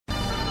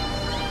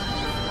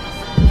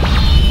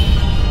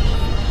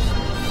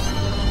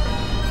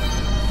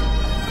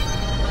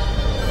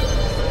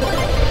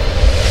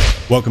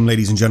Welcome,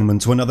 ladies and gentlemen,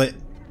 to another,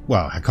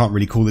 well, I can't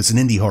really call this an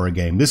indie horror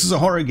game. This is a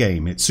horror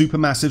game. It's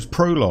Supermassive's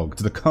Prologue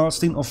to the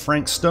casting of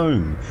Frank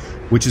Stone,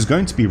 which is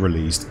going to be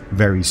released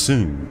very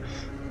soon.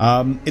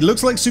 It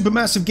looks like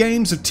Supermassive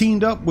Games have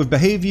teamed up with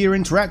Behavior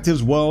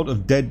Interactive's world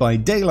of Dead by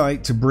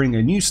Daylight to bring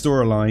a new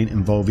storyline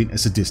involving a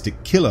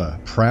sadistic killer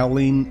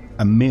prowling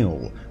a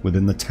mill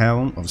within the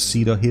town of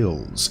Cedar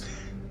Hills.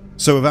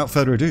 So without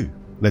further ado,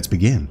 let's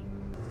begin.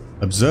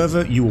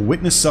 Observer, you will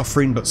witness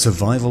suffering, but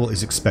survival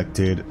is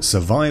expected.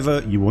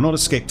 Survivor, you will not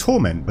escape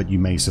torment, but you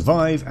may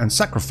survive. And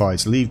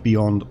sacrifice, leave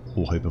beyond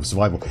all hope of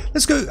survival.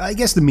 Let's go, I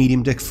guess, the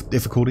medium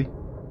difficulty.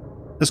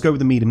 Let's go with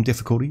the medium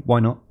difficulty. Why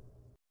not?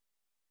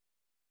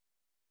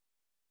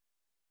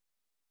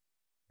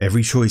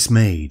 Every choice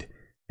made,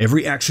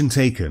 every action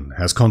taken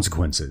has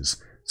consequences.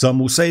 Some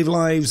will save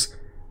lives,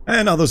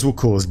 and others will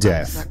cause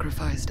death. I've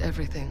sacrificed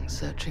everything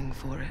searching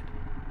for it.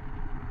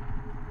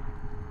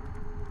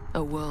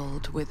 A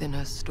world within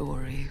a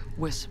story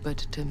whispered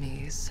to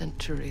me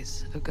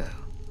centuries ago.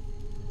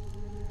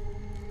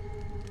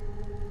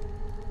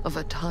 Of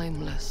a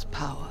timeless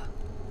power,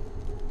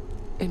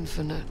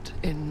 infinite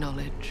in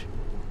knowledge,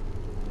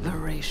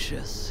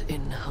 voracious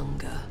in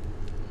hunger.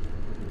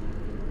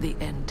 The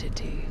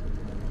entity.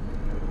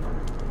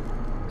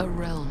 A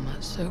realm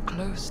so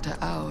close to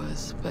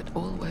ours, but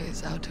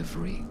always out of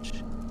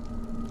reach.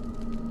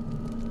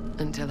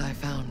 Until I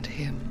found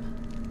him.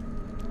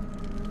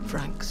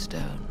 Frank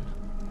Stone.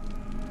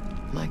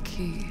 My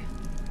key.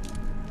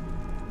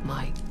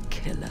 My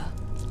killer.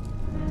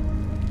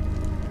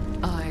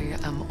 I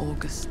am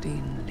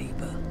Augustine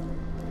Lieber.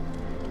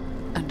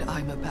 And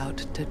I'm about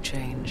to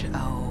change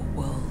our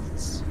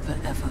worlds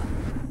forever.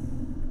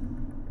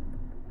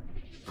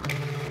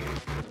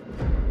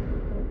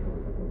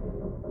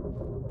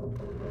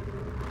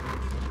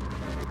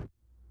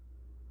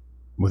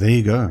 Well, there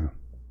you go.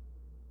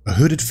 A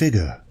hooded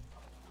figure.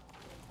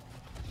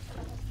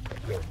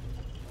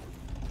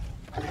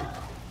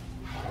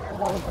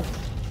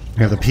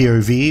 We have the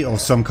POV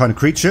of some kind of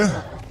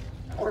creature.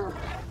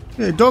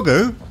 Yeah,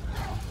 doggo.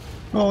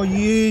 Oh,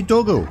 yeah,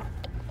 doggo.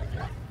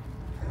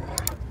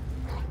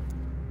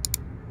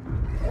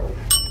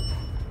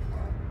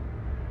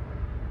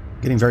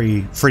 Getting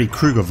very Freddy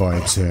Krueger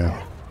vibes here.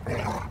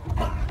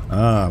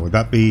 Ah, would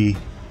that be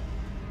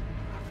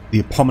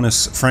the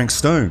eponymous Frank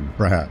Stone,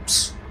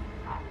 perhaps?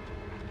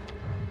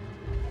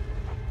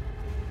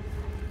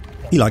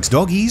 He likes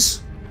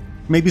doggies.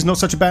 Maybe he's not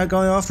such a bad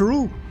guy after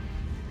all.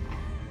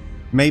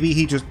 Maybe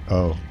he just...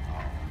 oh.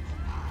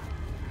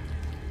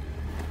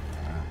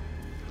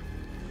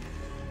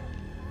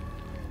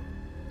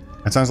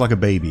 That sounds like a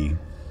baby.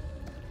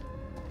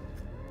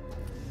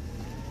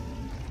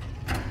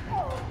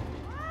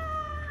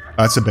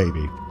 That's a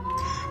baby.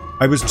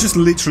 I was just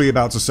literally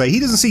about to say, he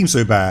doesn't seem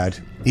so bad.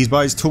 He's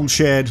by his tool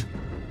shed.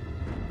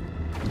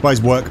 He's by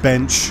his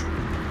workbench.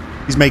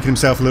 He's making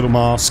himself a little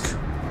mask.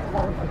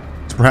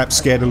 To perhaps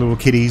scare the little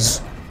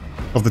kiddies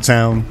of the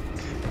town.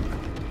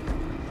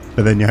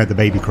 But then you had the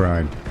baby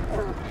crying.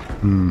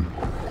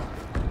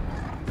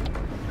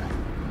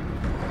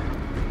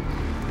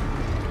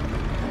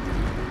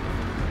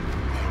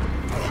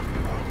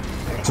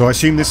 So I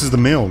assume this is the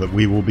mill that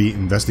we will be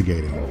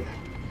investigating.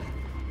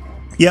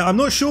 Yeah, I'm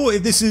not sure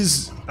if this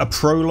is a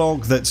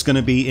prologue that's going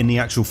to be in the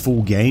actual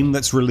full game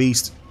that's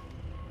released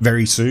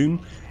very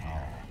soon.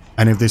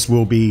 And if this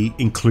will be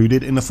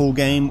included in the full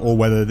game, or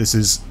whether this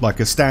is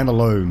like a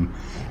standalone.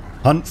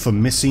 Hunt for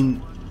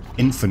missing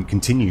infant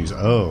continues.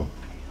 Oh.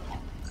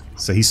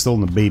 So he's stolen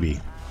the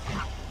baby.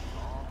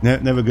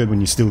 Never good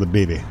when you steal the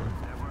baby.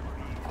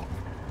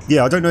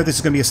 Yeah, I don't know if this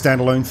is going to be a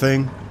standalone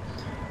thing.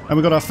 And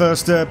we got our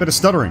first bit of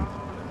stuttering.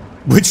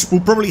 Which will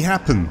probably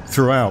happen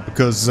throughout,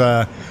 because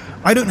I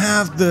don't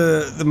have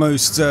the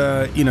most,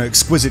 you know,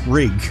 exquisite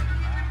rig.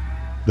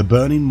 The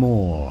Burning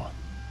Moor.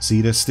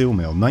 Cedar Steel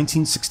Mill,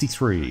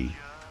 1963.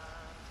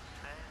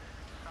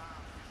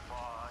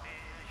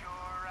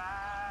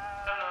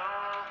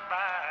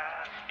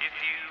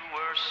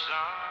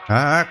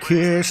 I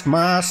kissed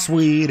my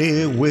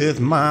sweetie with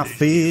my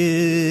fist.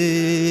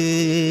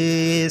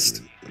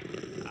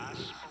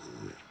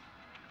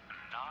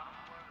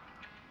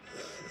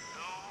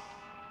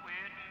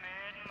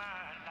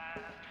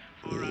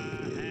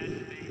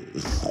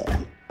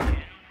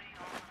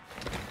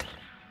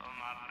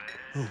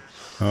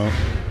 Oh.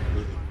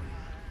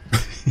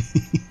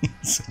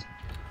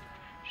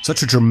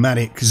 Such a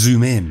dramatic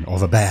zoom in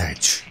of a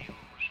badge.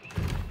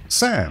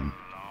 Sam.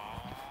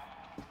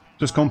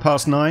 Just gone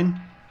past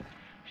 9.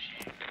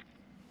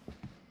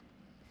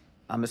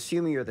 I'm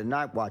assuming you're the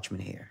night watchman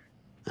here.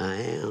 I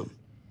am.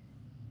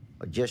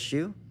 Or just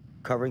you?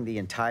 Covering the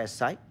entire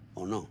site?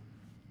 Oh no.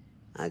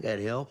 I got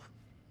help.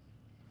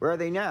 Where are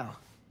they now?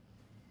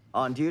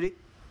 On duty?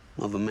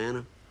 Of a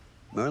manner.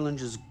 Merlin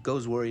just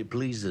goes where he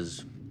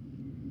pleases.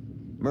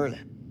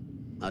 Merlin.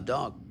 My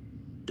dog.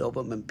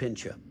 Doberman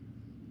Pinscher.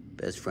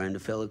 Best friend a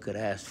fella could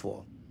ask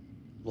for.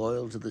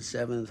 Loyal to the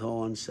seventh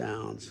horn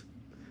sounds.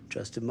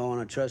 Trust him more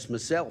than I trust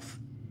myself.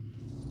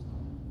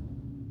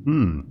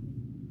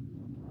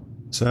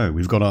 So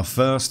we've got our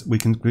first. We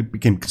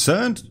became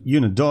concerned.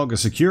 Unit dog, a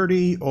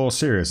security, or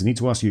serious? I need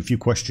to ask you a few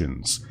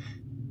questions.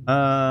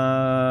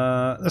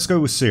 Let's go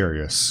with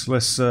serious.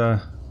 Let's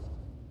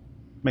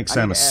make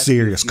Sam a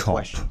serious cop.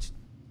 Questions.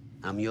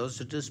 I'm yours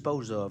to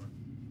dispose of.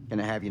 Can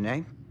I have your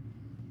name?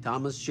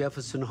 Thomas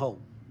Jefferson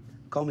Holt.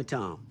 Call me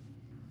Tom.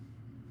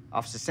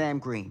 Officer Sam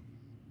Green.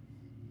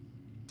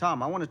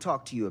 Tom, I want to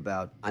talk to you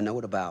about... I know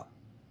what about.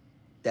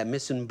 That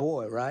missing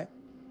boy, right?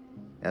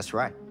 That's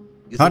right.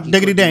 You Hot think he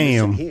diggity could be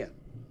missing damn. Here?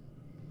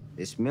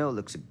 This mill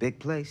looks a big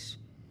place.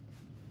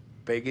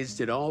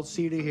 Biggest in all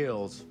Cedar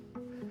Hills.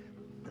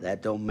 But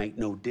that don't make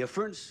no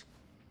difference.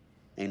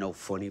 Ain't no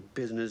funny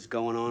business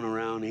going on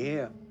around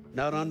here.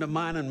 Not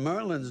undermining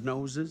Merlin's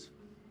noses.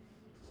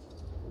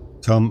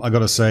 Tom, I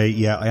gotta say,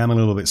 yeah, I am a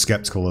little bit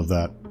skeptical of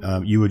that.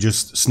 You were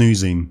just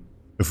snoozing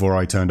before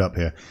I turned up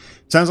here.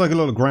 Sounds like a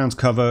lot of ground to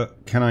cover.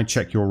 Can I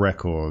check your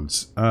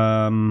records?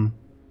 Gonna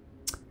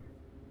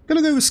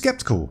go with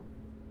skeptical.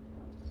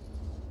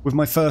 With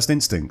my first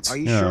instinct. Are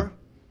you sure?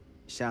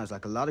 Sounds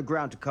like a lot of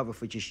ground to cover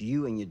for just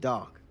you and your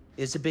dog.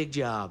 It's a big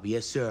job,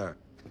 yes, sir.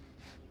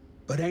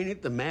 But ain't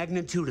it the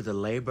magnitude of the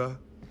labor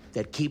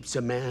that keeps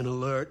a man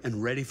alert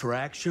and ready for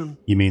action?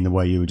 You mean the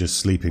way you were just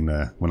sleeping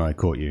there when I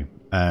caught you?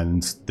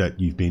 And that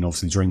you've been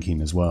obviously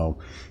drinking as well.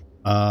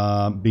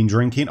 Been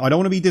drinking? I don't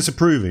want to be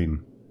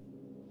disapproving.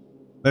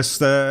 Let's,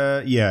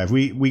 yeah, if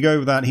we go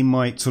with that, he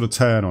might sort of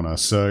turn on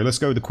us. So let's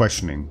go with the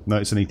questioning.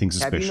 Notice anything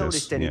suspicious? Have you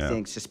noticed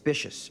anything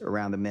suspicious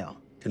around the mill?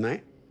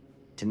 Tonight?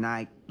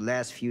 Tonight,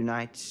 last few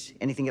nights,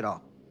 anything at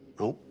all?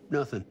 Nope,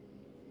 nothing.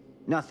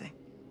 Nothing.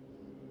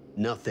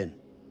 Nothing.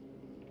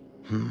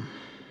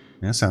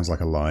 That sounds like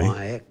a lie.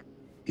 Why, heck,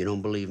 if you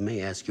don't believe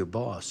me, ask your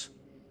boss.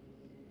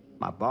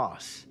 My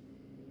boss?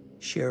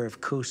 Sheriff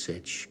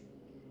Kusich.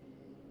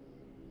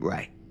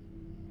 Right.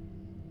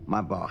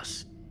 My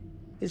boss.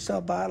 He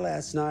stopped by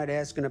last night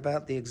asking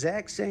about the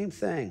exact same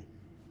thing.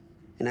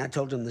 And I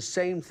told him the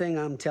same thing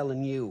I'm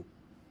telling you.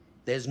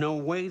 There's no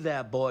way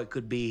that boy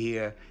could be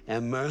here,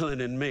 and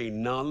Merlin and me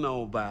not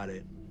know about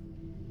it.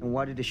 And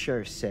what did the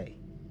sheriff say?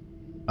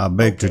 I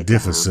beg to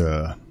differ, Tom.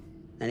 sir.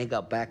 And he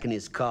got back in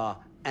his car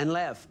and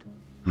left.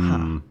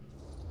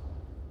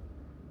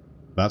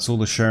 That's all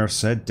the sheriff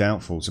said?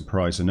 Doubtful,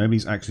 surprise. So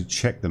nobody's actually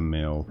checked the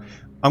mill.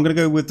 I'm going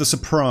to go with the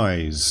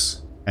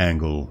surprise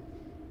angle.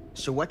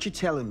 So what you're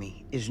telling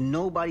me is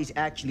nobody's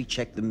actually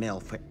checked the mill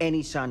for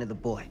any sign of the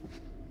boy?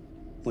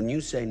 When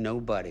you say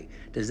nobody,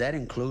 does that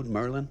include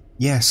Merlin?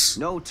 Yes.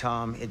 No,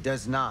 Tom, it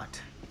does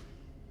not.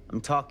 I'm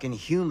talking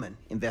human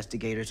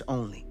investigators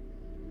only.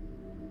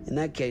 In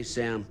that case,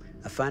 Sam,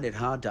 I find it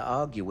hard to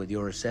argue with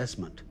your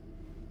assessment.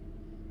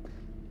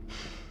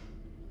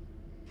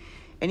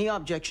 Any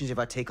objections if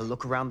I take a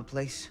look around the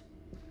place?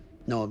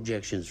 No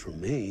objections from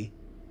me.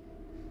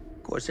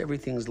 Of course,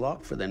 everything's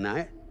locked for the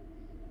night.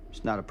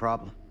 It's not a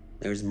problem.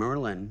 There's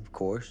Merlin, of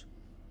course.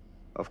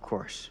 Of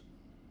course.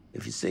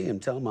 If you see him,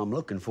 tell him I'm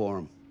looking for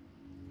him.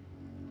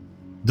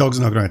 Dog's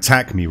not going to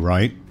attack me,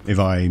 right? If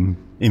I'm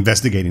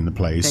investigating the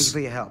place. Thank you for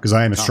your help. Because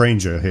I am a Tom.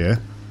 stranger here.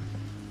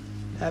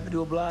 Happy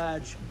to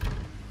oblige.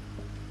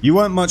 You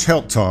weren't much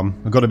help,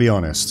 Tom. I've got to be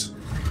honest.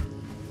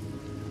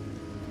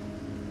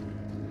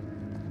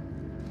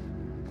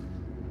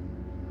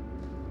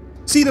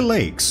 Cedar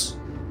Lakes.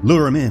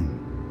 Lure him in.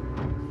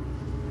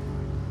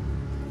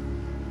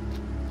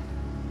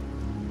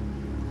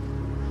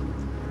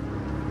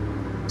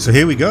 So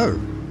here we go.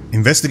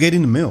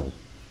 Investigating the mill.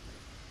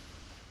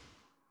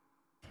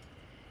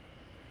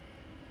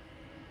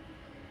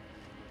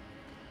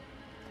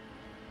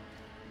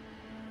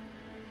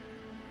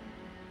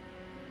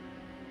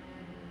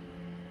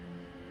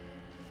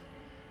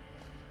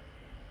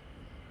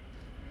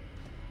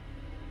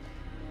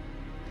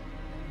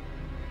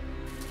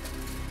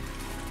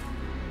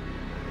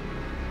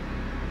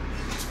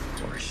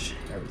 Of course,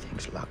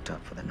 everything's locked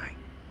up for the night.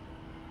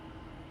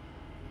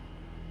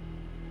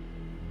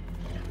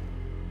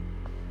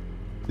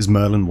 Is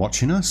Merlin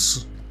watching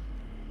us?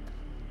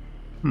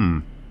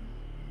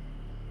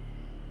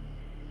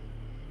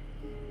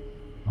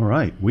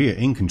 Alright, we are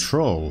in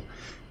control.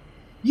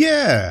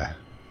 Yeah!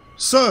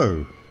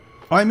 So,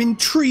 I'm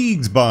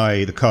intrigued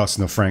by the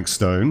casting of Frank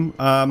Stone.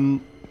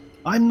 I'm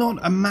not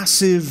a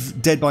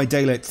massive Dead by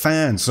Daylight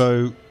fan,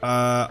 so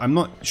I'm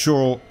not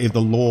sure if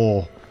the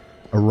lore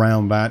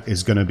around that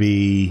is going to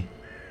be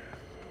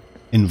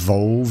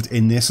involved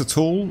in this at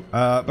all.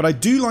 But I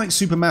do like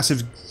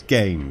Supermassive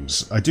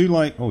Games. I do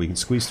like... Oh, you can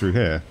squeeze through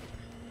here.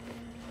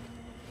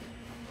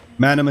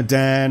 Man of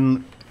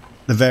Medan,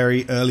 the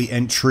very early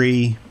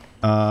entry,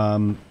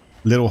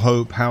 Little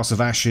Hope, House of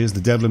Ashes,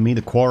 The Devil in Me,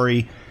 The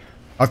Quarry.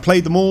 I've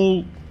played them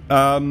all,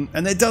 and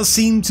there does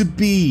seem to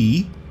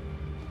be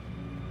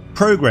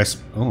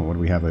progress... Oh, what do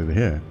we have over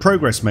here?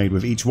 Progress made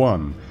with each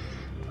one.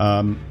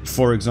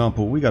 For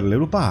example, we got a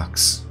little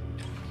box.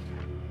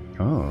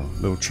 Oh,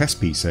 little chess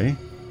piece, eh?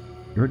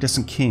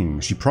 Iridescent King.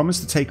 She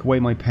promised to take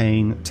away my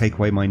pain, take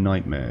away my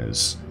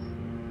nightmares.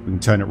 We can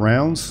turn it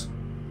round.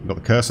 We've got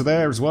the cursor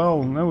there as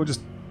well. No, we'll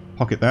just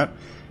pocket that.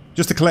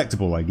 Just a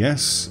collectible, I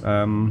guess.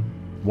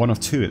 One of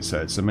two, it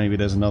said, so maybe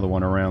there's another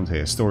one around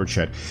here. Storage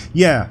shed.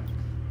 Yeah.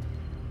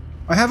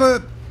 I have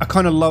a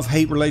kind of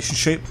love-hate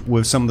relationship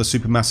with some of the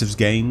Supermassive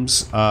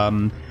games.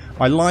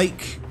 I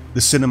like the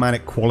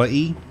cinematic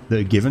quality that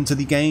are given to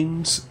the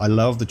games. I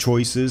love the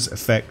choices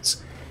affect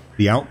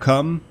the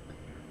outcome.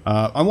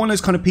 I'm one of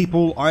those kind of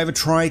people, I either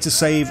try to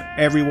save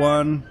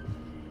everyone,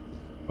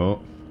 or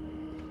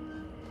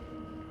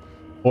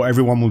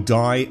everyone will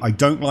die. I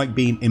don't like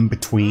being in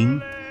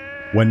between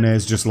when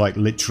there's just like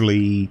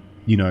literally,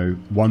 you know,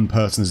 one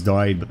person's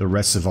died but the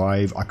rest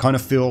survive. I kind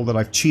of feel that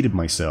I've cheated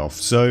myself.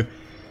 So,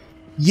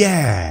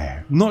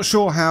 yeah, not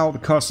sure how the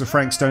Castle of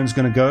Frank Stone's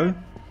going to go,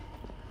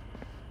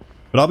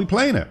 but I'll be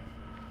playing it.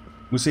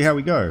 We'll see how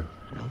we go.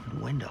 An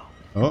open window.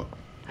 Oh.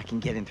 I can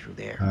get in through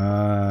there.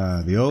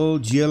 Ah, the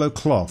old yellow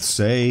cloths,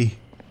 eh?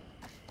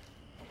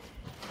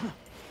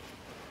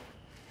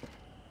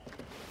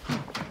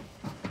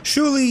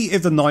 Surely,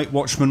 if the night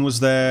watchman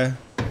was there,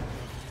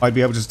 I'd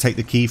be able to take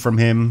the key from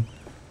him,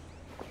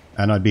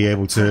 and I'd be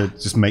able to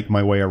just make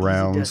my way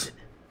around.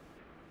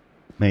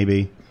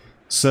 Maybe.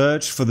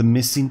 Search for the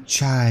missing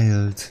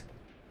child.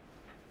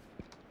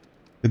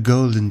 The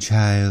golden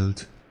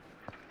child.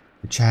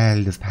 The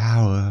child of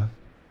power.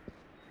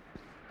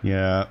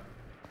 Yeah.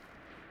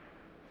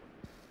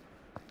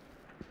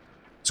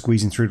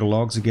 Squeezing through the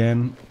logs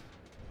again.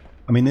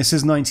 I mean, this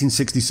is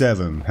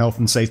 1967. Health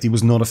and safety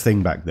was not a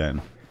thing back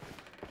then.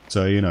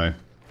 So, you know.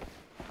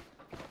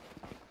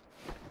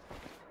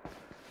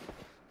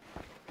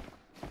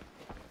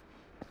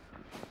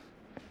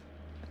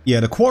 Yeah,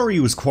 the quarry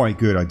was quite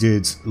good. I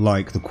did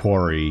like the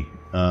quarry.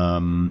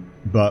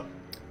 But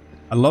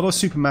a lot of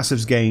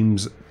Supermassive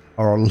games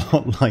are a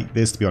lot like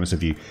this, to be honest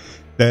with you.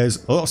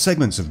 There's a lot of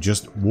segments of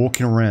just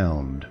walking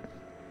around.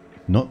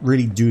 Not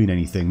really doing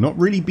anything. Not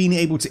really being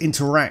able to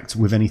interact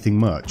with anything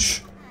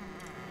much.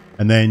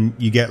 And then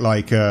you get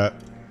like,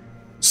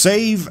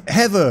 save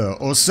Heather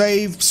or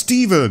save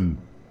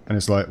Stephen. And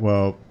it's like,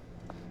 well,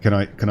 can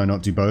I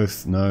not do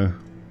both? No.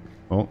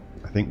 Oh,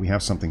 I think we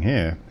have something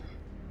here.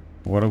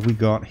 What have we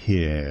got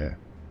here?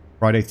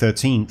 Friday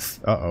 13th.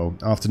 Uh-oh.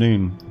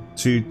 Afternoon.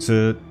 2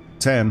 to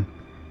 10.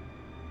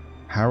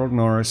 Harold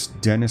Norris,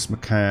 Dennis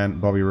McCann,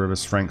 Bobby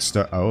Rivers, Frank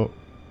Stone. Oh.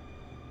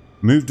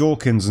 Move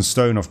Dawkins and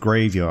Stone off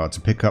graveyard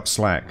to pick up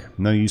slack.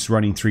 No use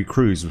running 3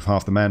 crews with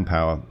half the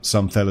manpower.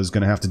 Some fella's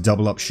gonna have to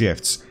double up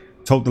shifts.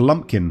 Told the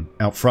Lumpkin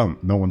out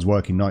front no one's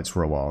working nights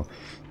for a while.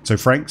 So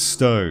Frank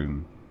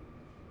Stone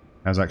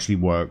has actually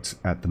worked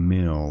at the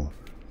mill.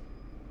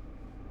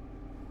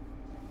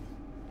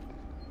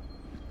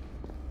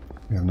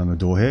 We have another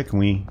door here. Can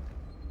we?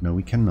 No,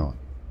 we cannot.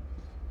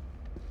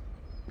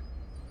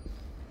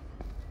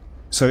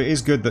 So it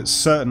is good that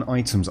certain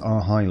items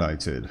are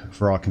highlighted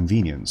for our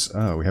convenience.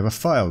 Oh, we have a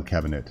file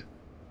cabinet.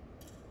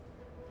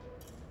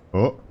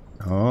 Oh,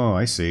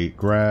 I see.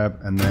 Grab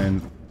and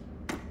then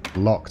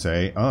locked,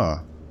 eh?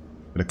 Ah,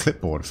 but a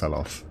clipboard fell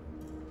off.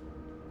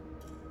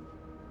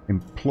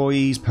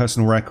 Employees'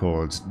 personal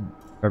records.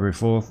 February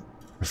 4th.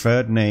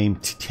 Preferred name.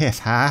 Tiff.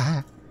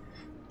 Ha.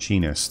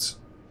 Machinist.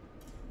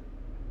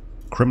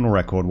 Criminal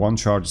record. 1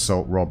 charge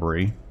assault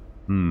robbery.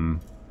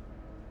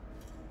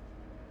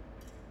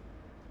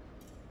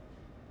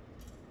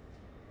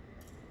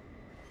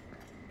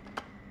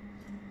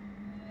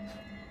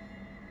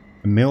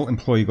 A mill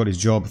employee got his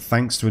job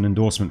thanks to an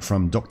endorsement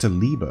from Dr.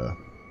 Lieber.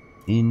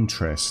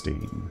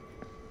 Interesting.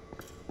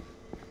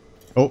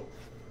 Oh.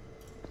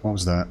 What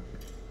was that?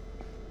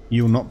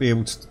 You'll not be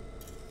able to...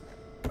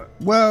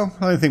 Well,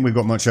 I don't think we've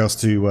got much else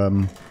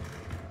to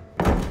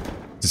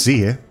see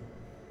here.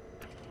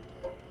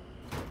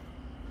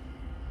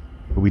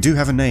 But we do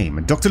have a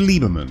name. Dr.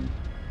 Lieberman.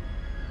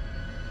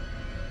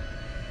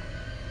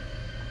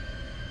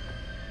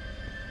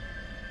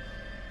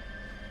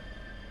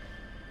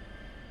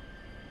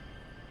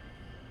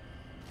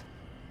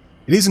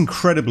 It is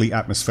incredibly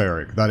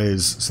atmospheric. That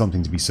is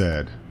something to be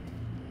said.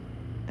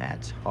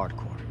 That's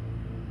hardcore.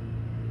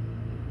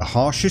 The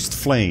harshest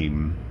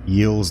flame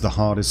yields the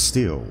hardest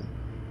steel.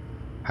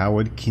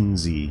 Howard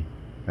Kinsey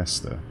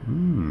Esther.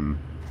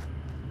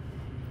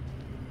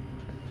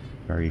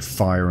 Very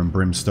fire and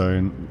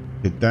brimstone.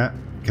 Did that?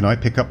 Can I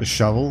pick up the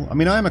shovel? I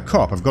mean, I am a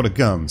cop. I've got a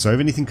gun. So if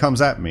anything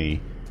comes at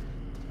me,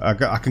 I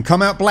can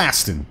come out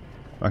blasting.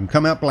 I can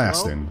come out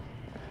blasting. Hello?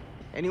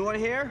 Anyone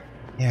here?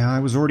 Yeah, I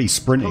was already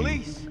sprinting.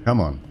 Police. Come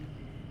on.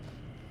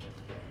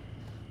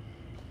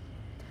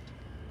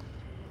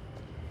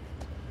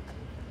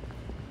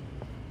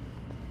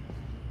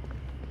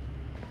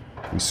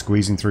 We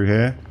squeezing through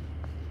here.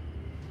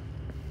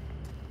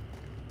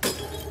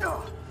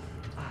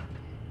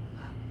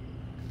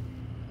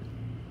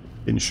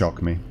 Didn't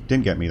shock me.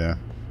 Didn't get me there.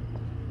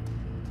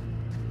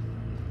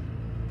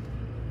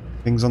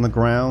 Things on the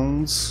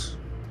grounds?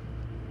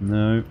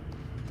 No.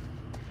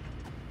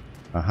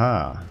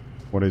 Aha.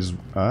 What is...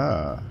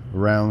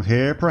 around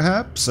here,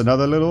 perhaps?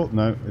 Another little...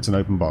 No, it's an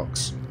open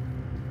box.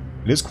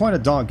 It is quite a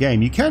dark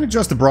game. You can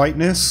adjust the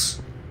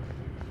brightness.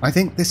 I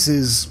think this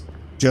is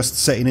just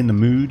setting in the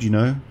mood, you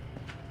know.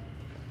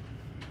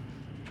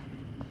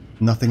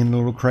 Nothing in the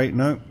little crate,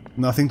 no.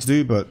 nothing to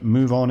do but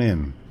move on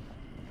in.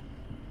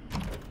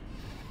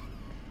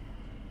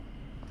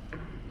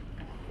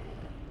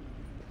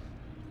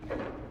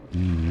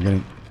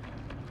 Getting...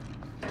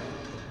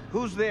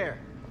 Who's there?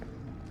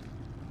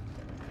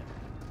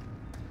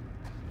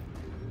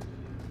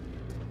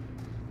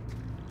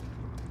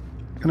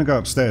 Gonna go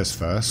upstairs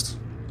first.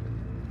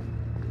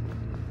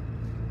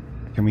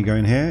 Can we go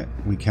in here?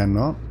 We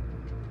cannot.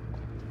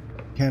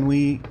 Can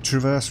we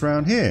traverse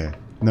around here?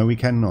 No, we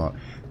cannot.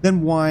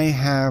 Then why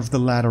have the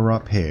ladder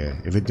up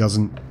here if it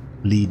doesn't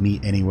lead me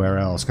anywhere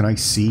else? Can I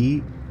see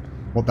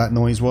what that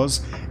noise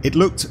was? It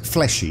looked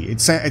fleshy. It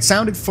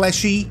sounded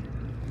fleshy.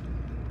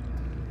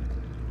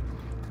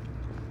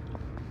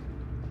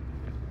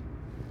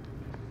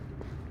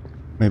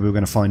 Maybe we're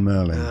going to find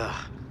Merlin.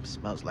 Ugh,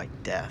 smells like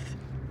death.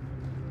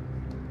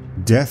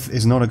 Death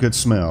is not a good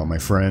smell, my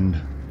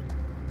friend.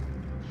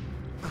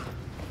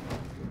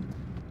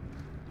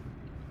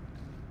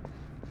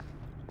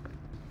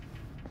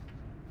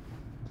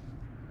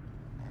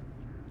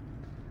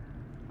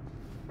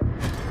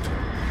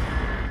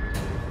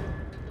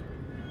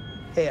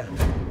 Here,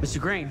 Mr.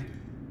 Green.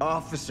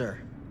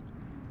 Officer.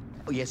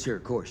 Oh, yes, sir,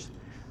 of course.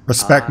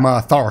 Respect my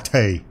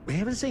authority. You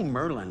haven't seen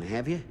Merlin,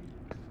 have you?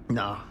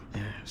 No,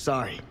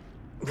 sorry.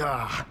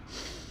 Ah,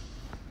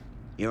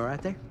 You all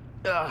right there?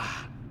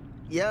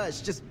 yeah,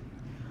 it's just...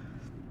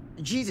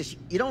 Jesus,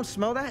 you don't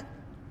smell that?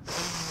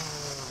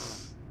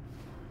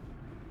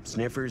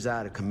 Sniffer's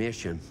out of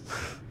commission.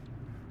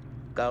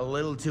 Got a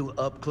little too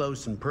up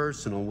close and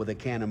personal with a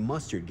can of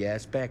mustard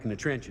gas back in the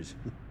trenches.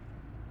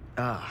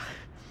 Ah.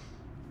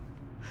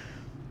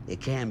 It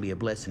can be a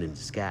blessing in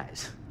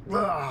disguise.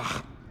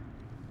 Ugh.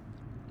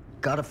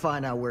 Gotta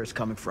find out where it's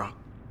coming from.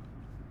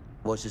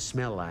 What's it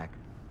smell like?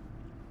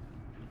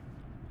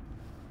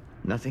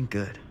 Nothing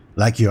good.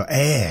 Like your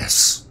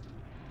ass.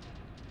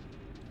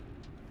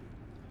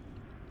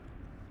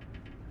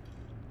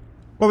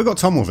 Well, we've got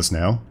Tom with us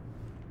now.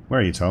 Where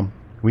are you, Tom?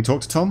 Can we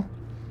talk to Tom?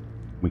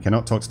 We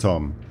cannot talk to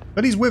Tom.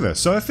 But he's with us,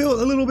 so I feel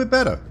a little bit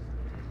better.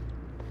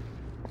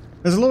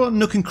 There's a lot of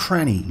nook and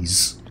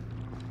crannies.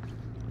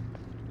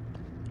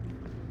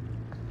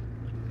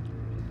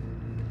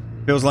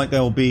 Feels like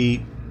there'll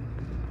be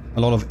a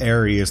lot of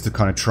areas to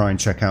kind of try and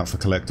check out for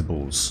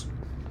collectibles.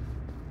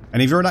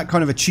 And if you're that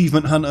kind of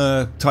achievement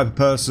hunter type of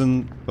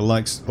person that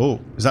likes... Oh,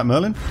 is that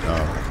Merlin?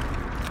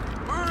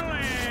 Oh.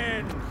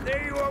 Merlin!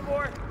 There you are,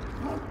 boy.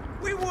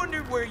 We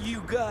wondered where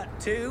you got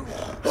to.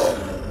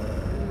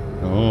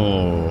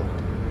 Oh.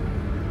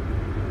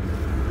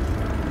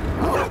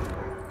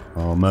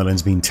 Oh,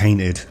 Merlin's been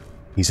tainted.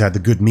 He's had the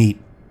good meat.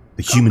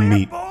 The human Come here,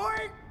 meat.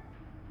 boy!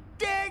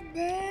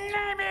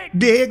 Dag-nabbit!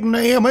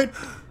 Dag-nabbit!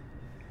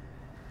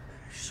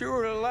 Sure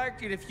would have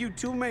liked it if you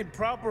two made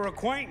proper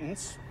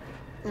acquaintance.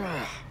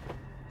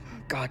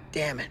 God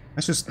damn it.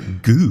 That's just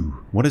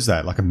goo. What is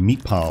that? Like a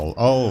meat pile.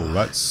 Oh,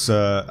 that's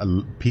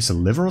a piece of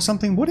liver or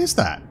something? What is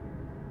that?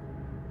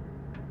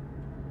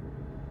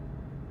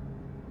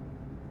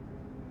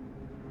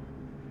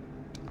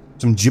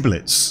 Some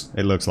giblets,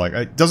 it looks like.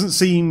 It doesn't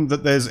seem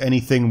that there's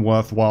anything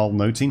worthwhile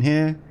noting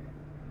here.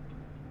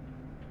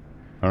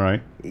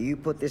 Alright. You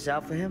put this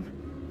out for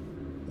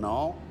him?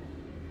 No.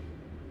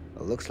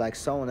 It looks like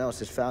someone else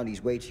has found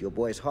his way to your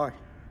boy's heart.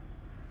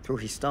 Through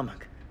his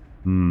stomach.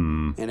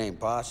 It ain't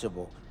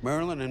possible.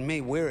 Merlin and me,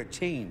 we're a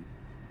team.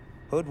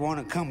 Who'd want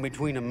to come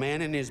between a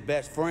man and his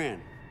best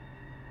friend?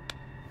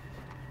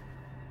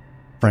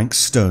 Frank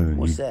Stone,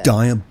 What's you that?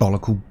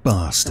 diabolical Some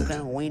bastard.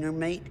 kind of wiener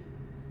meat?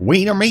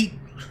 Wiener meat?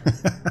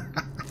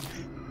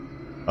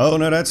 Oh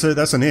no, that's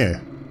an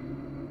ear.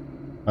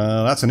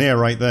 That's an ear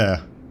right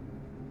there.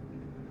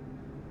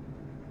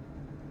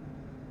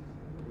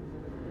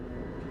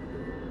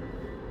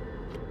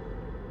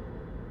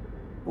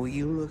 Will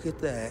you look at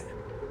that?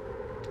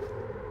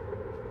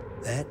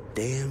 That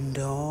damn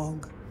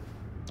dog?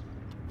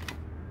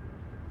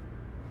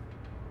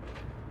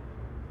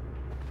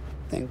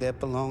 Think that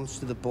belongs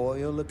to the boy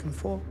you're looking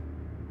for?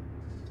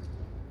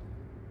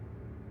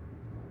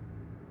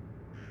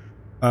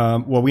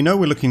 Well, we know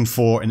we're looking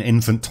for an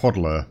infant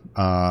toddler,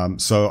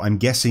 so I'm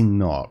guessing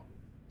not.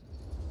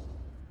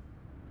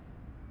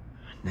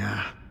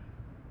 Nah.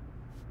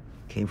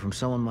 Came from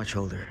someone much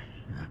older.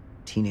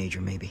 A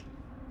teenager, maybe.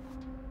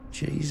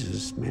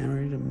 Jesus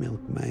married a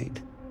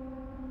milkmaid.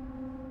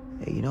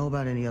 Hey, you know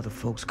about any other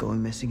folks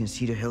going missing in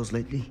Cedar Hills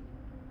lately?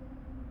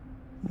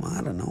 Well,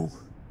 I don't know.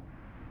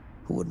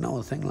 Who would know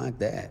a thing like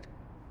that?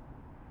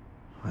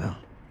 Well,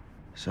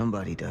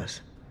 somebody does.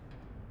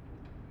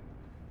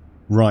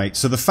 Right,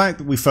 so the fact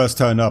that we first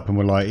turned up and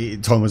we're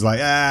like, Tom was like,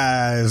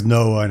 there's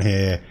no one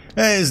here.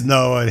 There's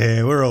no one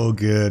here. We're all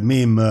good.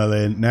 Me and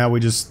Merlin. Now we're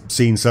just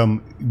seeing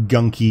some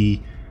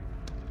gunky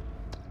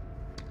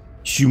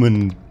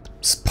human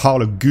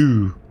pile of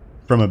goo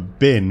from a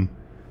bin.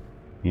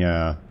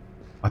 Yeah.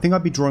 I think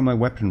I'd be drawing my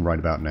weapon right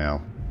about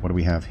now. What do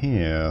we have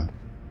here?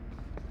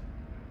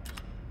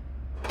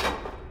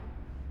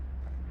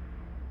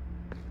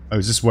 Oh,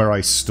 is this where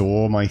I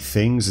store my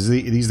things? Are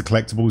these the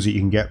collectibles that you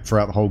can get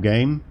throughout the whole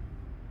game?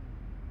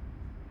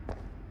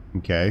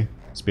 Okay.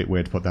 It's a bit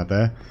weird to put that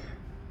there.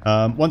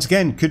 Once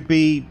again, could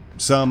be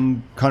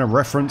some kind of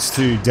reference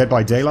to Dead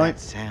by Daylight.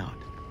 What's that sound?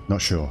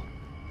 Not sure.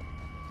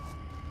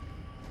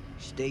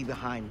 Stay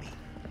behind me.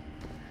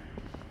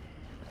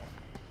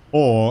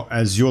 Or,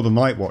 as you're the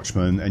night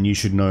watchman and you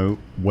should know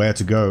where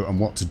to go and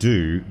what to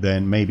do,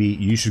 then maybe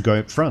you should go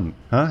up front.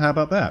 Huh? How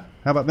about that?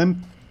 How about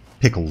them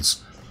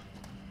pickles?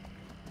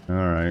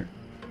 Alright.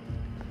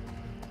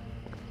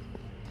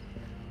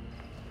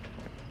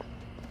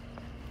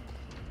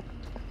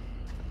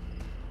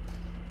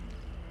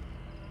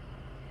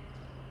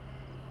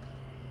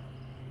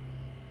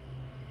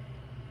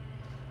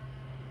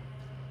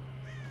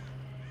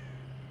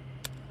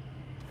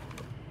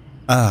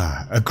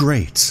 Ah, a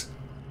grate.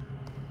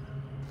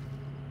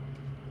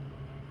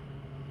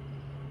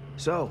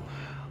 So,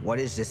 what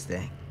is this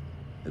thing?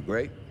 The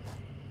grate?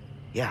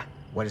 Yeah,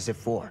 what is it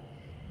for?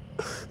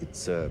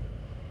 It's,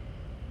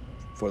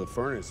 for the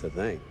furnace, I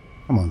think.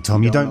 Come on,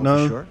 Tom, you don't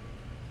know? For sure?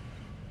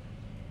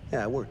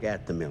 Yeah, I work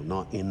at the mill,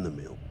 not in the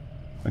mill.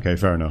 Okay,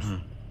 fair enough.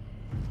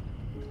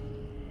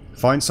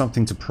 Find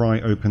something to pry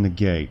open the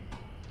gate.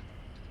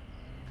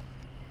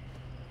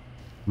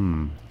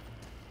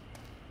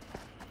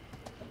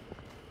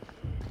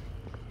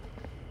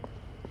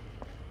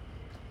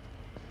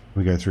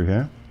 We go through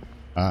here?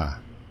 Ah,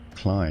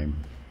 climb.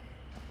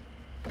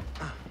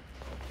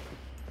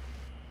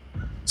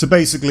 So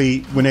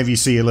basically, whenever you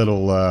see a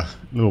little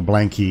little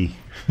blankie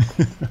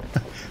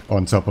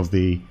on top of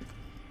the,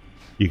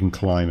 you can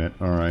climb it.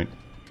 All right.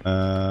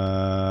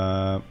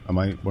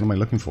 What am I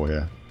looking for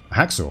here? A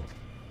hacksaw.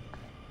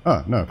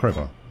 Oh no,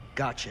 crowbar.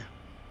 Gotcha.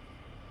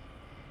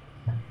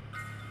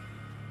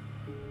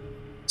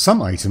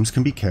 Some items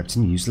can be kept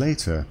and used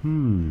later.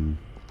 Can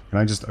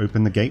I just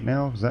open the gate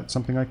now? Is that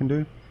something I can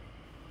do?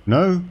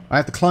 No, I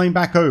have to climb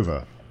back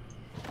over.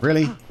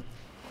 Really?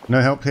 No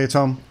help here,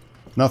 Tom?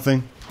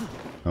 Nothing?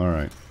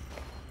 Alright.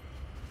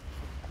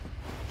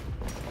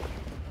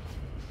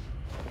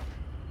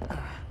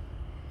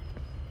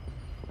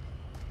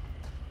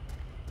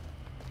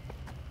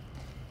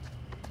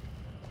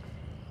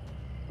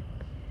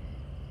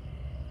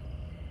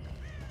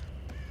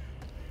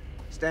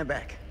 Stand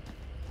back.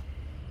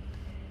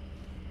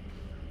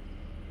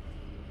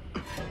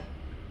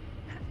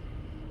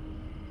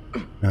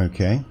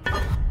 Okay.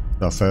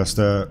 Our first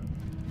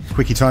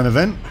quickie time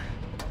event.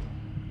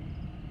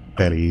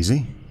 Fairly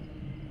easy.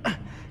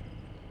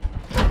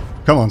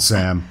 Come on,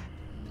 Sam.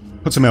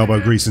 Put some elbow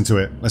grease into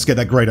it. Let's get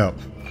that grate up.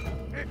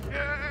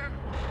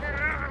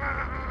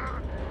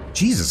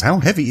 Jesus, how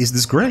heavy is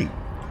this grate?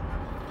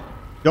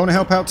 You want to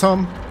help out,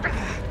 Tom?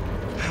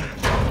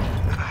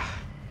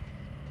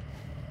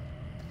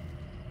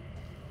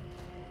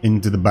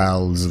 Into the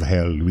bowels of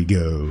hell we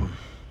go.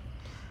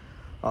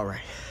 All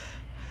right.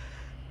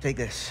 Take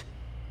this.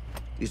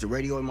 Use the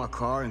radio in my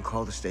car and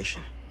call the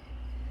station.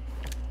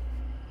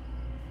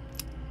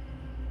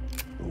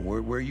 Where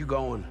are you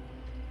going?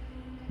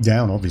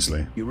 Down,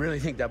 obviously. You really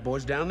think that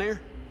boy's down there?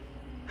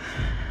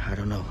 I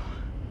don't know.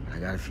 I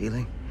got a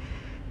feeling,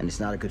 and it's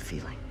not a good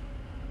feeling.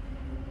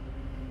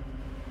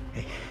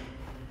 Hey.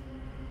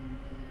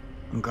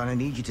 I'm gonna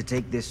need you to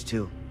take this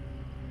too.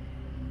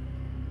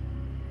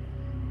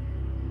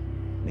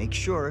 Make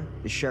sure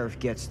the sheriff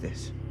gets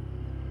this.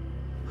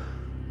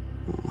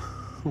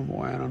 Oh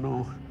boy, I don't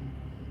know.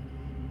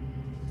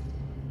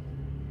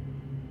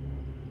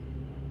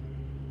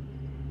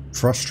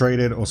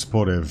 Frustrated or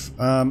supportive?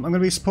 I'm gonna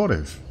be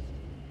supportive.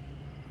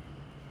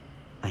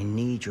 I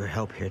need your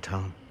help here,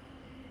 Tom.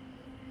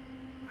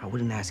 I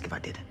wouldn't ask if I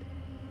didn't.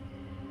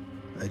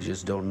 I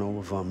just don't know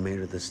if I'm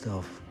made of this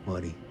stuff,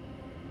 buddy.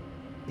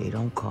 They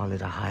don't call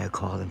it a higher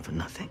calling for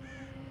nothing.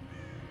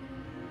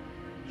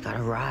 You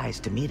gotta rise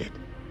to meet it.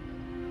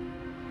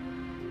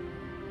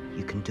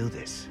 You can do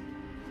this.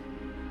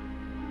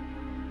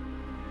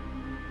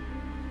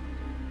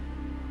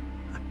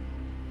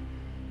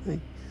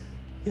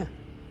 Yeah.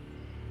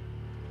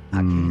 I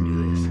can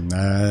do this.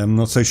 I'm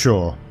not so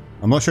sure.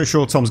 I'm not so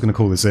sure Tom's going to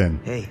call this in.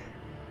 Hey.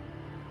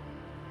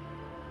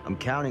 I'm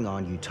counting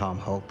on you, Tom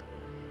Hope.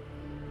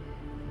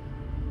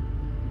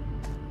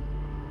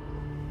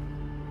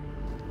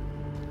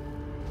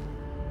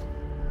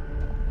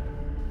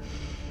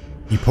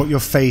 You put your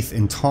faith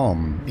in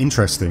Tom.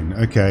 Interesting.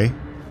 Okay.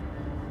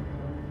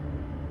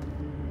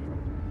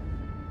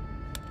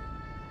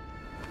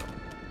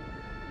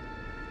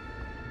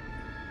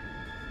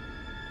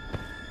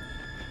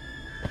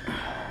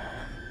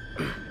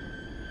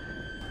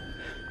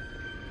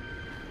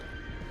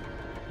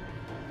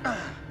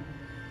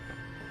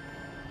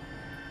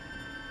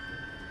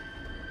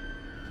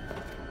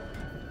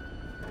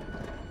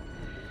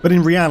 But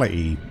in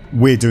reality,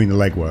 we're doing the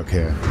legwork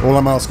here. All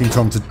I'm asking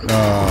Tom to...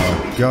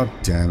 Oh, God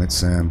damn it,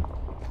 Sam.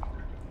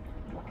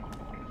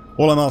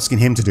 All I'm asking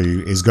him to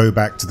do is go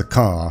back to the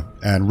car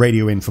and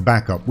radio in for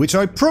backup, which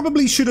I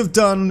probably should have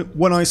done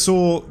when I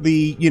saw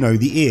the, you know,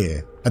 the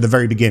ear at the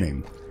very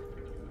beginning.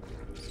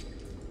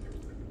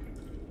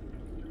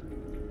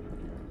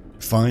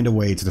 Find a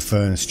way to the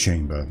furnace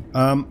chamber.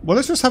 Well,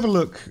 let's just have a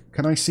look.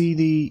 Can I see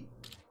the...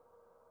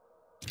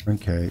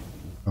 Okay.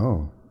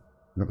 Oh,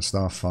 we've got the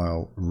star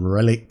file.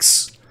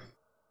 Relics.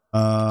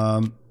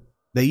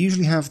 They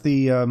usually have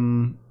the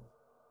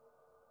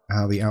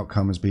how the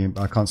outcome is being.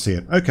 I can't see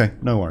it. Okay,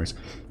 no worries.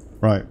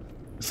 Right,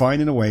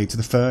 finding a way to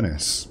the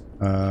furnace.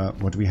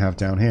 What do we have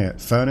down here?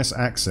 Furnace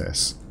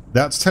access.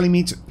 That's telling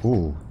me to.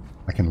 Oh,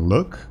 I can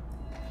look.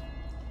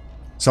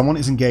 Someone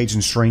is engaged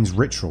in strange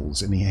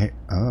rituals in the.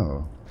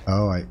 Oh,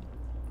 I.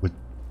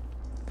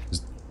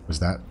 Was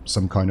that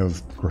some kind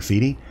of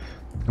graffiti?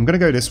 I'm going to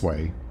go this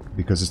way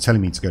because it's telling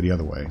me to go the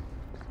other way.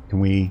 Can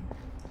we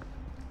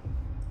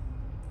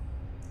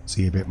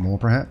see a bit more,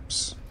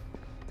 perhaps?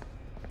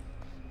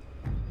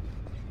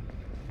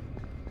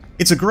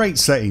 It's a great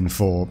setting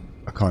for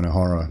a kind of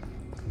horror.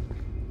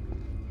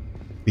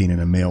 Being in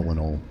a mill and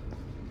all.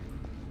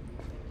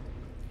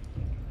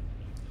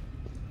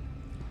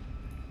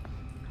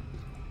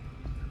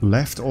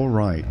 Left or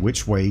right?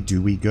 Which way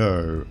do we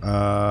go?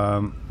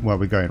 Well,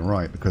 we're going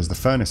right because the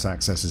furnace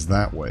access is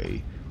that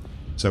way.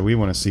 So we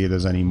want to see if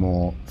there's any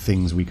more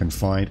things we can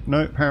find.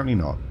 No, apparently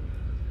not.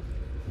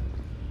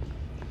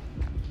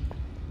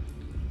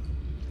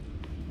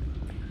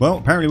 Well,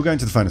 apparently we're going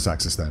to the furnace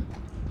access then.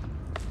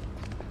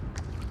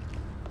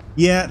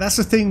 Yeah, that's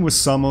the thing with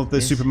some of the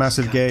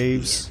Supermassive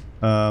Games.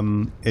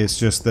 It's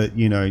just that,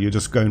 you know, you're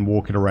just going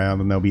walking around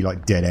and there'll be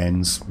like dead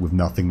ends with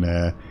nothing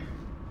there.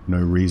 No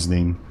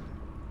reasoning.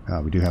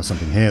 We do have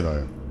something here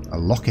though. A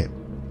locket.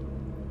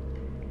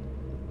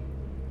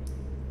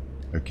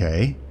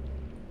 Okay.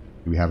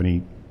 Do we have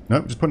any...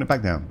 Nope, just putting it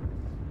back down.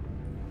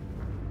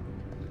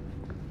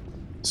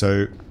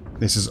 So,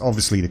 this is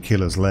obviously the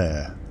killer's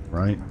lair,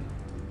 right?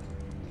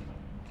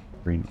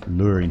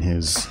 Luring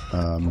his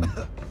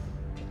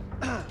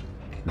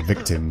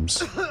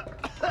victims.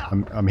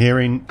 I'm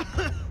hearing...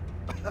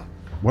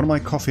 What am I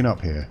coughing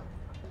up here?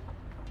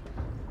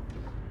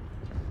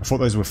 I thought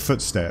those were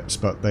footsteps,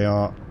 but they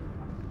are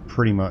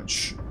pretty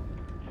much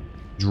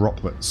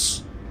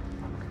droplets.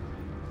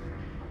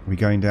 Are we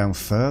going down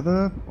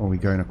further? Or are we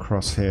going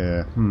across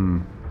here?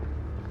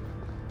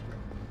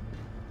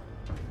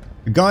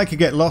 A guy could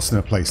get lost in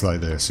a place like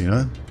this, you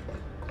know?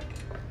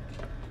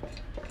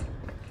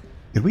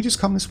 Did we just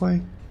come this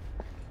way?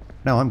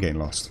 No, I'm getting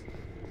lost.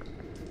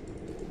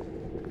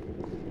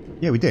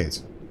 Yeah, we did.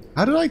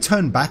 How did I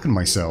turn back on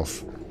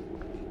myself?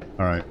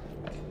 Alright.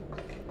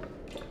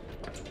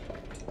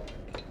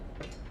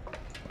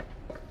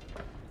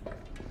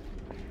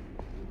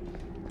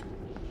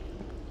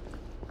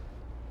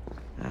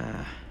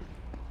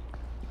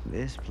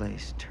 This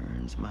place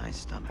turns my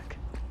stomach.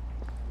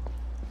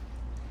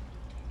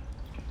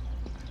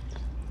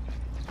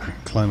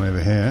 Climb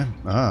over here.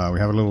 Ah, we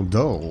have a little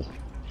doll.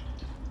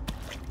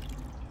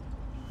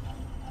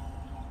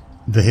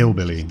 The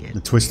hillbilly.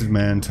 The twisted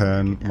man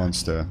turned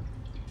monster.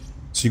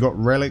 So you got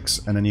relics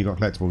and then you got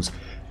collectibles.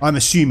 I'm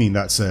assuming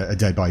that's a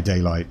Dead by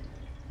Daylight.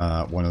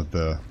 One of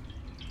the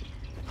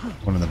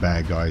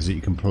bad guys that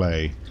you can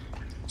play.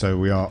 So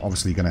we are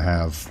obviously going to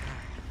have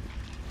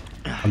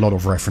a lot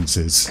of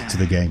references to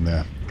the game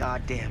there.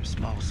 Goddamn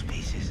small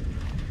spaces.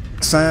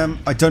 Sam,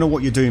 I don't know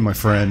what you're doing, my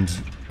friend.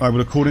 I will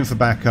have called in for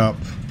backup.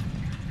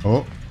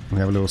 Oh, we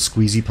have a little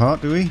squeezy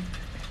part, do we?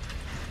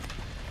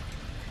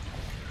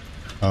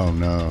 Oh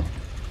no.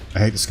 I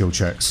hate the skill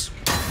checks.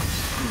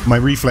 My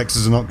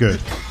reflexes are not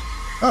good.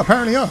 Oh,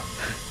 apparently are.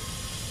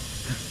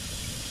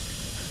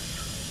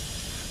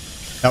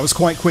 That was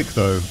quite quick,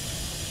 though.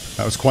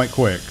 That was quite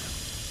quick.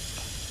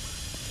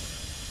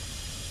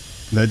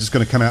 They're just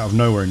going to come out of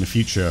nowhere in the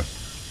future.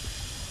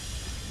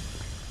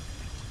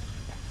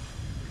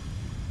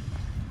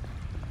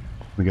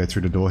 We go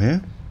through the door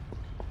here.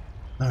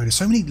 No, there's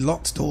so many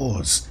locked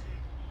doors.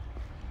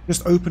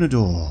 Just open a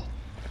door.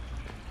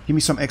 Give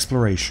me some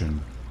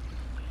exploration.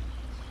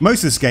 Most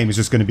of this game is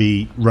just going to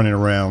be running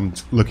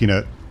around looking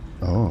at...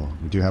 Oh,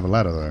 we do have a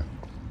ladder though.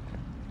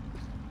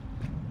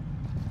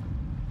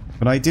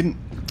 But I didn't...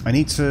 I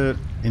need to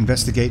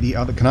investigate the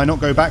other... Can I not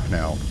go back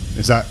now?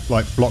 Is that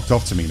like blocked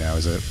off to me now,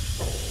 is it?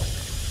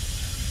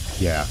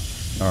 Yeah.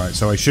 Alright,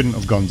 so I shouldn't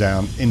have gone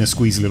down in a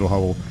squeezy little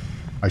hole.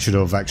 I should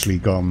have actually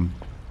gone...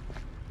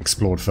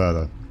 explored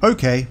further.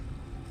 Okay.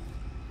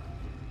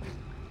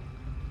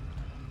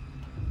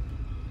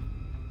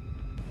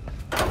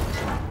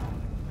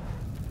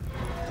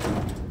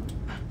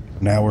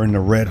 Now we're in the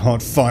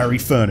red-hot, fiery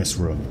furnace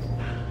room.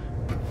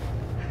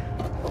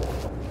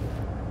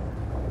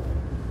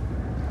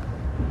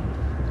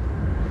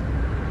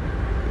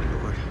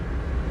 Lord,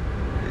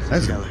 this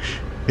That's is a hellish.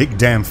 big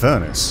damn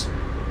furnace.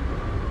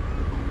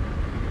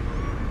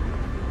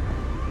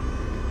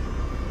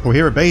 Oh,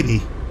 here a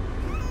baby.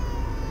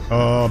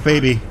 Oh,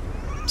 baby.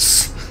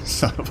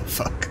 Son of a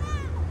fuck.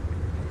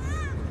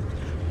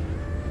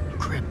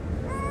 Crap.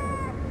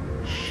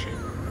 Shit.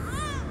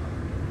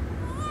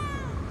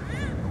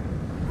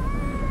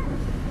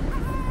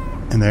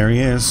 And there he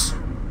is.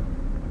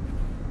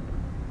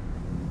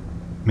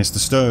 Mr.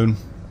 Stone.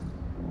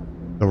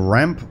 The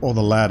ramp or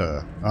the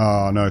ladder?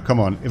 Oh, no,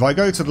 come on. If I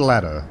go to the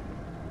ladder,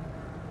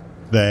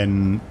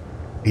 then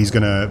he's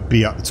gonna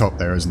be up the top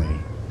there, isn't he?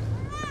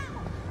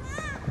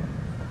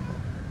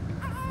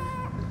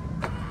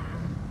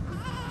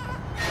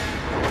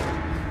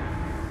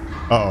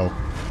 Uh-oh.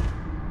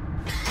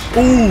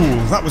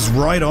 Ooh, that was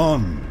right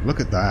on.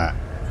 Look at that.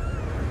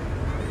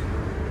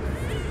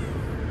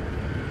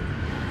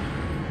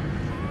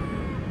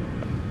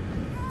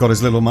 Got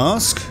his little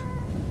mask.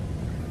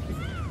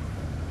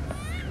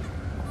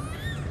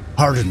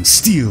 Hardened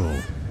steel.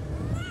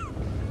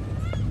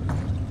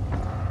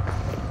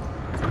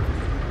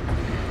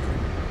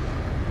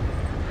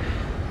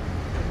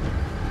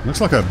 Looks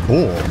like a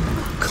boar.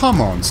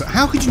 Come on, so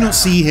how could you not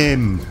see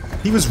him?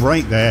 He was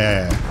right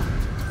there.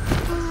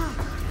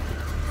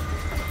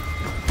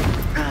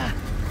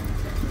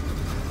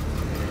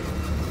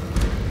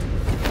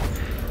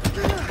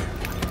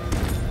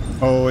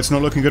 Oh, it's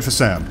not looking good for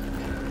Sam.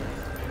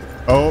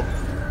 Oh.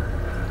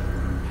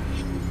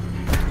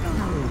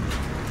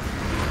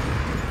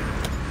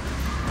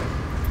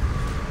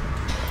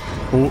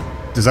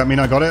 Oh, does that mean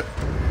I got it?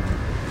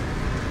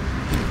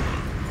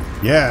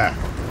 Yeah.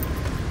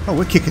 Oh,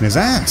 we're kicking his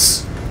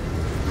ass.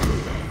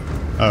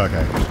 Oh,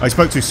 okay. I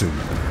spoke too soon.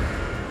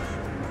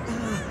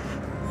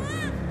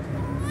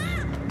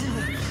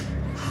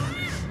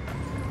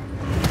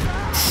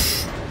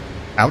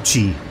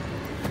 Ouchie.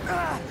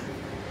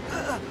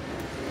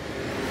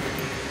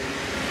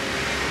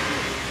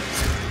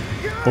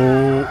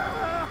 Oh.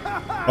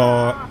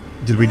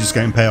 Did we just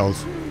get impaled?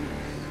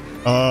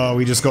 Oh,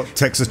 we just got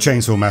Texas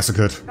Chainsaw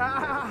massacred.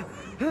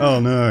 Oh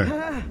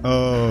no.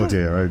 Oh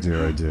dear, oh dear,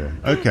 oh dear.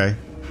 Okay.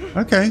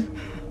 Okay.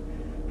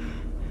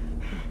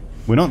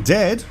 We're not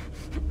dead.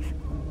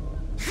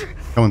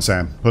 Come on,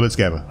 Sam. Pull it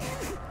together.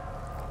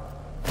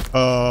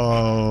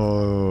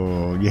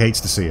 Oh, he hates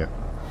to see it.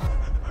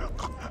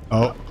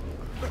 Oh.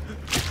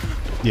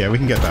 Yeah, we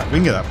can get that. We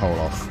can get that pole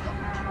off.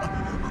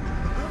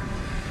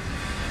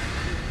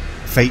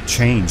 Fate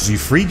changed. You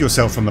freed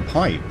yourself from the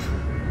pipe.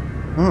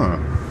 Huh.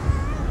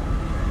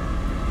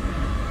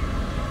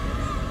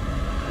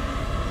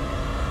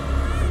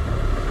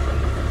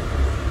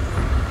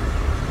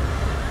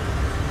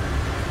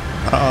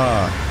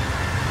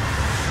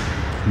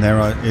 And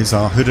there is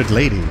our hooded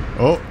lady.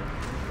 Oh.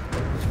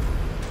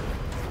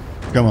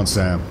 Come on,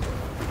 Sam.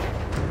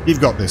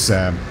 You've got this,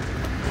 Sam.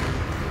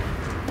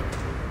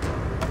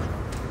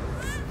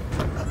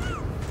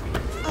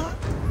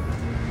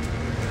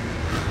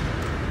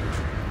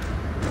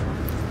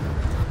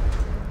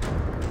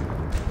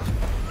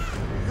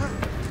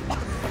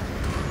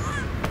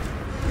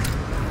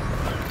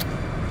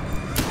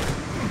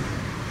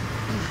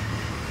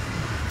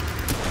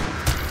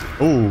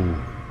 Oh.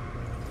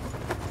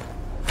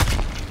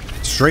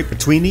 Straight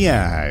between the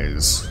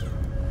eyes.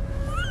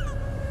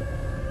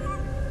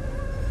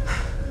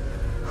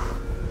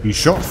 You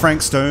shot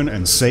Frank Stone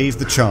and saved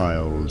the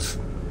child.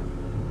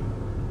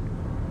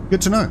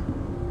 Good to know.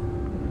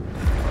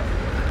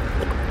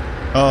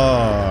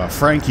 Ah,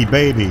 Frankie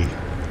baby.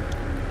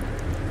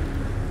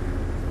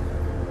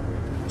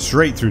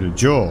 Straight through the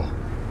jaw.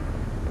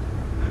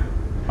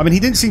 I mean, he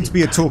didn't seem to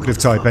be a talkative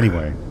type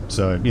anyway,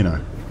 so, you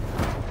know.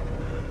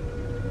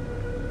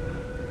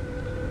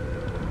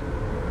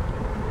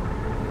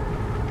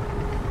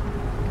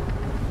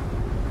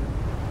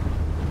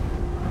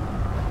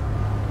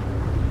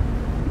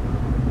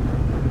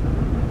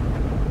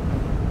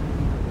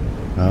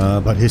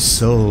 But his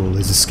soul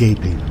is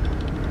escaping.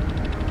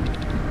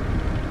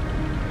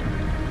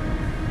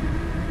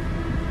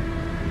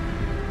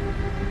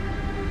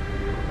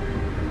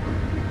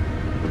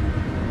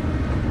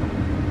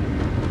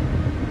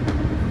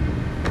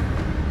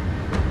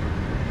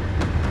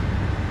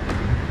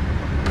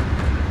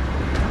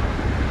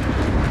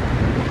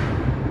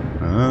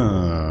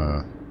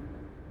 Ah.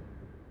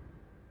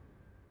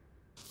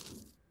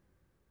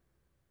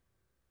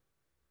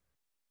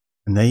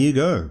 And there you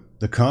go.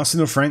 The Casting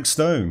of Frank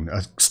Stone,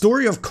 a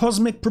story of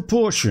cosmic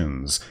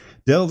proportions.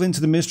 Delve into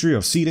the mystery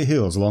of Cedar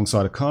Hills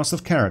alongside a cast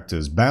of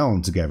characters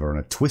bound together on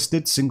a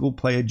twisted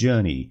single-player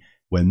journey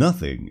where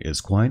nothing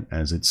is quite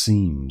as it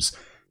seems.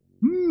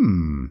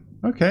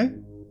 Okay.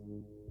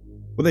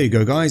 Well, there you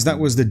go, guys. That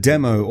was the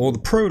demo, or the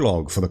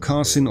prologue, for the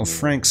Casting of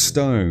Frank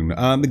Stone.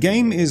 The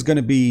game is going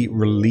to be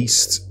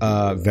released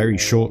very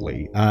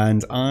shortly,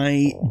 and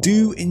I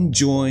do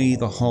enjoy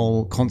the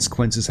whole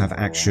consequences have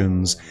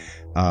actions,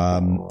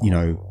 you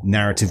know,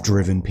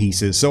 narrative-driven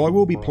pieces, so I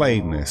will be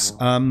playing this.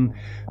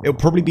 It'll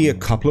probably be a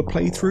couple of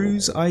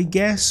playthroughs, I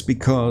guess,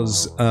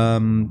 because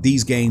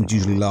these games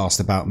usually last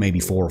about maybe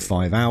 4 or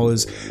 5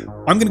 hours.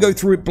 I'm going to go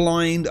through it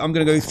blind. I'm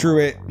going to go through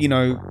it, you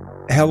know,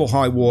 hell or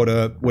high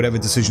water. Whatever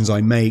decisions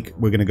I make,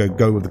 we're going to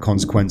go with the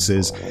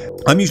consequences.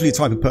 I'm usually the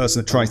type of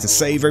person that tries to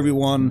save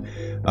everyone,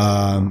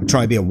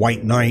 try to be a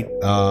white knight,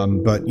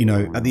 but, you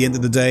know, at the end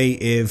of the day,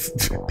 if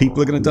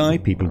people are going to die,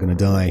 people are going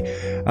to die.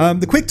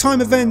 The quick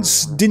time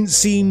events didn't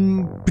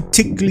seem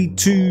particularly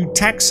too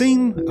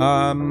taxing.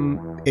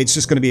 It's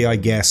just going to be, I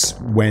guess,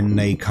 when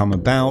they come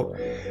about.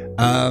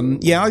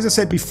 Yeah, as I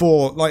said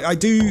before, like I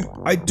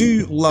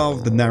do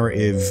love the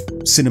narrative,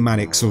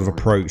 cinematic sort of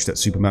approach that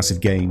Supermassive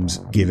Games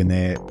give in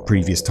their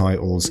previous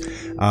titles.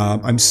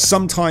 I'm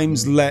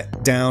sometimes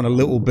let down a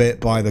little bit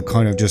by the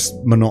kind of just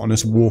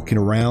monotonous walking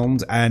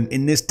around, and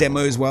in this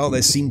demo as well,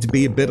 there seemed to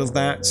be a bit of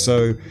that.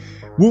 So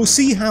we'll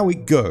see how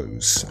it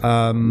goes.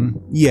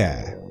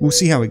 Yeah, we'll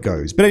see how it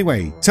goes. But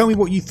anyway, tell me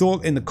what you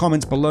thought in the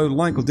comments below.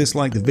 Like or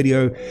dislike the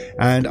video,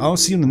 and I'll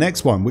see you in the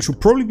next one, which will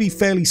probably be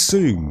fairly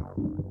soon.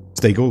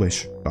 Stay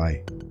ghoulish.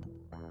 Bye.